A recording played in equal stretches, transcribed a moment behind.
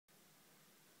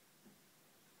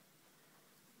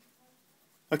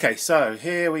Okay, so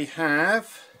here we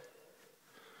have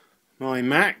my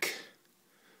Mac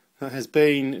that has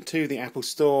been to the Apple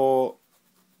Store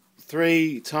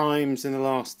 3 times in the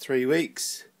last 3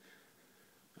 weeks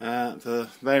for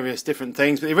various different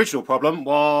things, but the original problem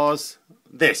was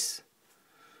this.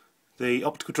 The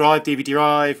optical drive, DVD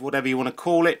drive, whatever you want to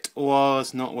call it,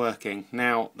 was not working.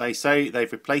 Now they say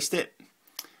they've replaced it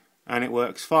and it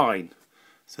works fine,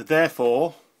 so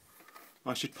therefore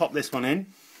I should pop this one in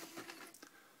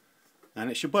and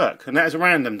it should work. And that is a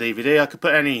random DVD. I could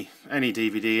put any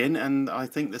DVD in and I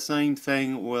think the same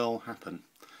thing will happen.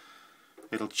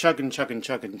 It'll chug and chug and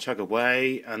chug and chug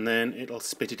away and then it'll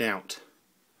spit it out.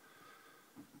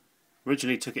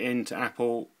 Originally took it into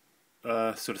Apple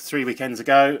sort of 3 weekends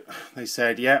ago. They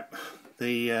said, yep,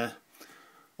 the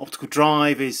optical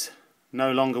drive is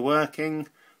no longer working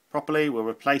properly, we'll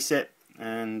replace it.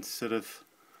 And sort of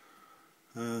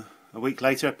a week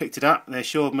later I picked it up. They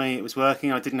assured me it was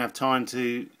working. I didn't have time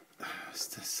to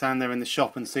stand there in the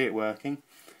shop and see it working.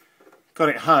 Got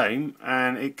it home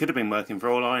and it could have been working for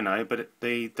all I know, but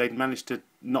they'd managed to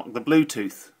knock the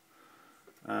Bluetooth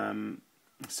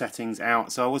settings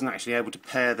out, so I wasn't actually able to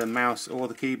pair the mouse or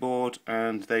the keyboard,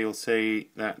 and there you'll see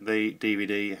that the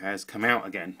DVD has come out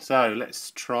again. So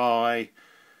let's try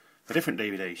a different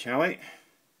DVD, shall we?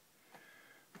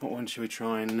 What one should we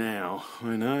try now?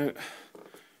 I know.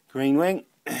 Green Wing,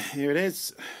 here it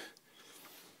is.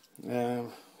 There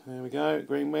we go,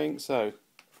 Green Wing. So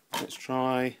let's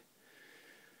try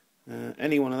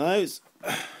any one of those.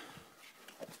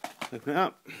 Open it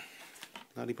up.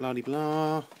 Bloody bloody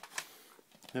blah.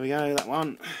 There we go, that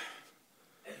one.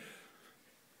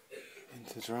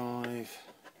 Into drive.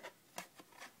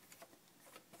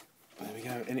 There we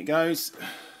go, in it goes.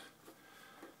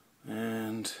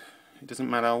 And it doesn't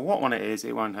matter what one it is,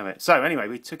 it won't have it. So anyway,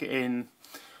 we took it in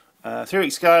 3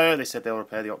 weeks ago. They said they'll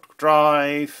repair the optical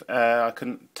drive. I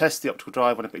couldn't test the optical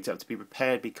drive when I picked it up to be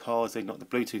repaired because they knocked the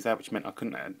Bluetooth out, which meant I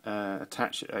couldn't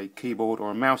attach a keyboard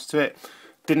or a mouse to it.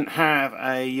 Didn't have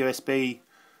a USB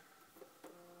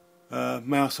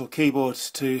mouse or keyboard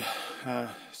to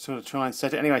sort of try and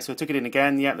set it. Anyway, so I took it in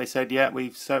again. Yeah, they said, yeah,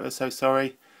 we're so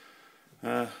sorry.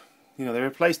 You know, they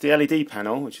replaced the LED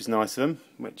panel, which is nice of them,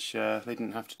 which they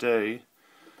didn't have to do.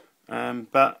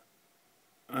 But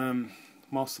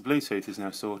whilst the Bluetooth is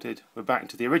now sorted, we're back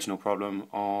to the original problem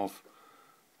of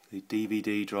the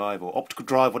DVD drive or optical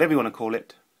drive, whatever you want to call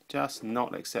it, just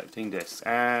not accepting discs.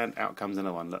 And out comes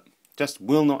another one. Look, just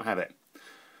will not have it.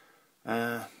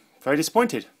 Very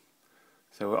disappointed.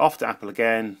 So we're off to Apple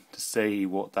again to see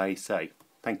what they say.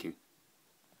 Thank you.